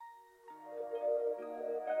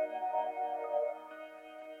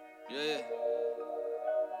Yeah.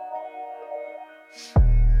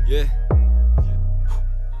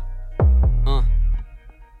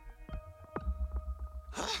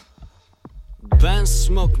 Band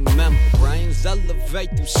smoke membranes, elevate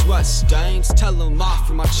through sweat stains. Tell them off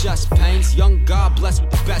from my chest pains. Young God blessed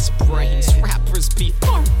with the best brains. Rappers be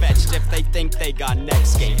far-fetched if they think they got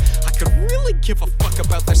next game. I could really give a fuck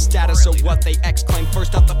about their status or what they exclaim.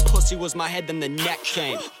 First out the pussy was my head, then the neck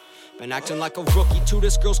came. Been acting like a rookie to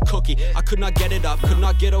this girl's cookie. I could not get it up, could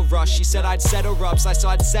not get a rush. She said I'd set her up, so I saw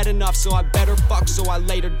I'd said enough, so I better fuck, so I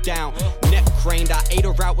laid her down. Neck craned, I ate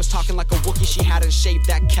her out, was talking like a Wookie. She hadn't shaved,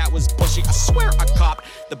 that cat was bushy. I swear I copped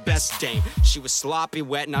the best dame. She was sloppy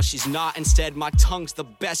wet, now she's not. Instead, my tongue's the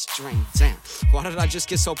best drain. Damn, why did I just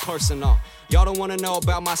get so personal? Y'all don't wanna know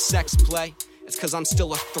about my sex play? It's cause I'm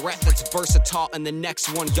still a threat that's versatile, and the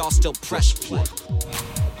next one y'all still press play.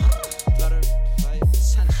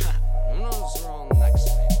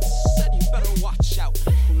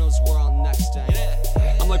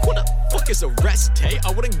 I'm like, what the fuck is a rest day?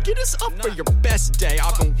 I wouldn't get us up for your best day.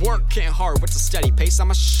 I've been working hard with a steady pace.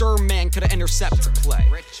 I'm a sure man, could've intercepted play.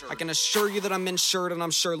 I can assure you that I'm insured and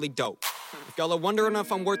I'm surely dope. If y'all are wondering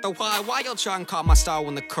if I'm worth the why y'all try and cop my style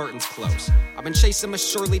when the curtains close? I've been chasing Miss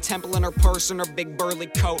Shirley Temple in her purse and her big burly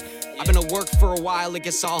coat. I've been at work for a while, it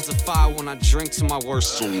gets all to fire when I drink to my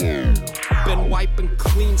worst. Been wiping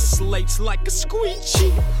clean slates like a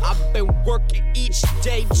squeegee. I've been working each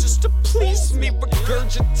day just to please me.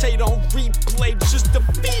 Regurgitate on replay just to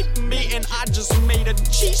feed me. And I just made a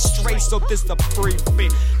G straight, so this the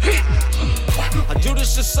freebie. I do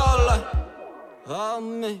this just all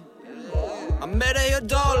on me. I made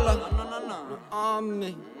 $1 on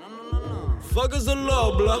me. Fuck is the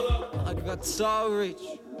low blow. I got tall reach.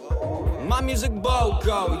 My music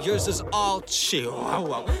BOGO, yours is all chill.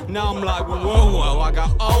 Whoa. Now I'm like, whoa. I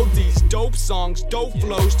got all these dope songs, dope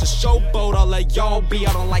flows to showboat. I'll let y'all be.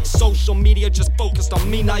 I don't like social media, just focused on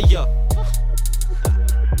me, not ya.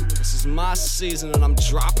 This is my season and I'm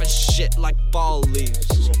dropping shit like fall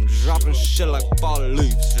leaves. I'm dropping shit like fall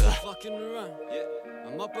leaves. Fucking around,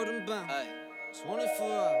 I'm up and bound. 24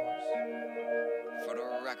 hours. For the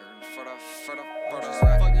record, for the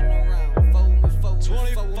fucking around.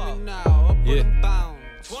 Follow me now, up and bound.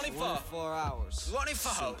 24 hours.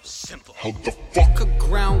 24. Simple. How the fuck a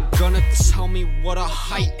ground gonna tell me what a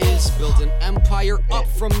height is? Build an empire up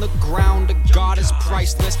from the ground. A god is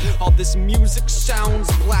priceless. All this music sounds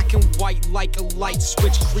black and white like a light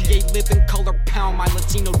switch. Create living color, pound my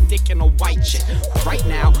Latino dick in a white chick. Right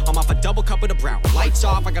now, I'm off a double cup of the brown. Lights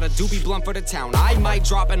off, I got a doobie blunt for the town. I might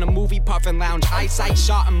drop in a movie, puffin' lounge. Eyesight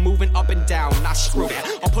shot, I'm moving up and down. Nah, screw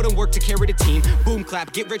that. I'll put in work to carry the team. Boom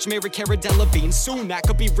clap, get rich, marry Cara Delevingne. Soon that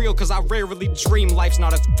could be real, cause I rarely dream. Life's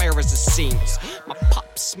not as fair as it seems. My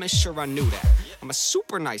pops made sure I knew that. I'm a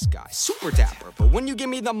super nice guy, super dapper. But when you give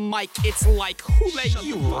me the mic, it's like, who let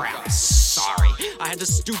you rap? Sorry, I had to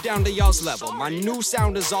stoop down to y'all's level. My new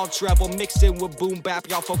sound is all treble, mixed in with boom bap.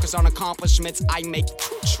 Y'all focus on accomplishments, I make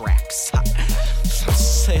 2 tracks.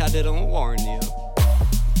 Say I didn't warn you.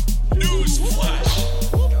 Newsflash.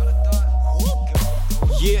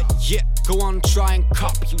 Yeah, go on, try and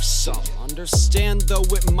cop you some. Understand though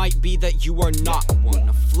it might be that you are not one.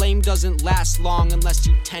 A flame doesn't last long unless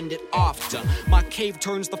you tend it often. My cave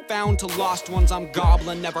turns the found to lost ones. I'm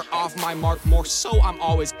goblin, never off my mark. More so, I'm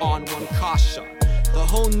always on one. Caution. The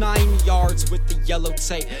whole 9 yards with the yellow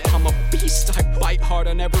tape. I'm a beast, I bite hard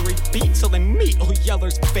on every beat till they meet oh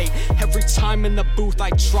yeller's fate. Every time in the booth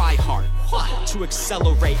I try hard to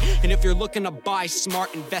accelerate. And if you're looking to buy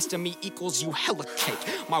smart, invest in me equals you hella cake.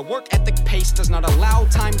 My work ethic pace does not allow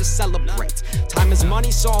time to celebrate. Time is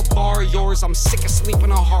money, so I'll borrow yours. I'm sick of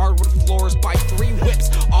sleeping on hardwood floors. Buy 3 whips,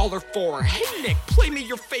 all are 4. Hey Nick, play me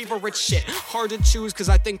your favorite shit. Hard to choose cause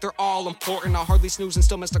I think they're all important. I hardly snooze and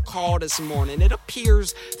still missed a call this morning. It appears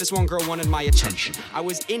this one girl wanted my attention. I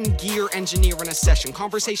was in gear engineering a session.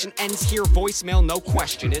 Conversation ends here, voicemail, no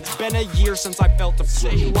question. It's been a year since I felt the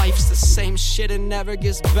flow. Life's the same shit and never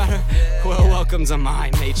gets better. Well, welcome to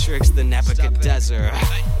my matrix, the Nebuchadnezzar.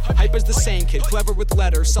 Hype is the same kid, clever with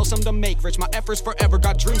letters. Sell some to make rich, my efforts forever.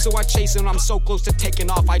 Got dreams so I chase them, I'm so close to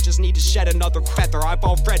taking off. I just need to shed another feather. I've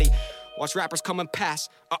already watched rappers come and pass.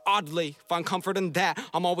 Oddly, find comfort in that.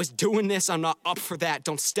 I'm always doing this, I'm not up for that.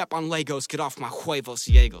 Don't step on Legos, get off my huevos,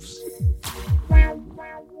 Yegos.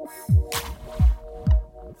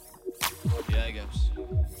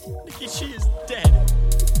 Nicky G is dead.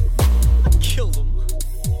 I killed him.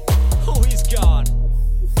 Oh, he's gone.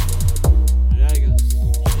 Yegos.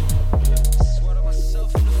 Swear to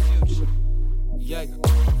myself in the future. Yegos.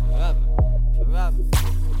 Forever.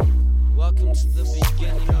 Welcome to the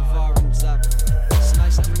beginning of our endeavor. It's nice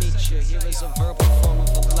Nice to meet you. Here is a verbal form of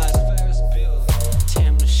a letter.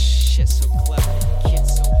 Damn, this shit's so clever.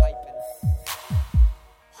 Kid's so hyping.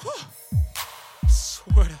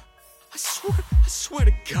 I swear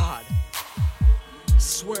to God. I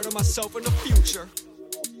swear to myself in the future,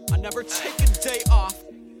 I never take a day off.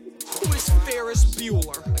 Who is Ferris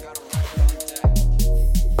Bueller?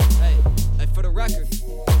 Hey, for the record,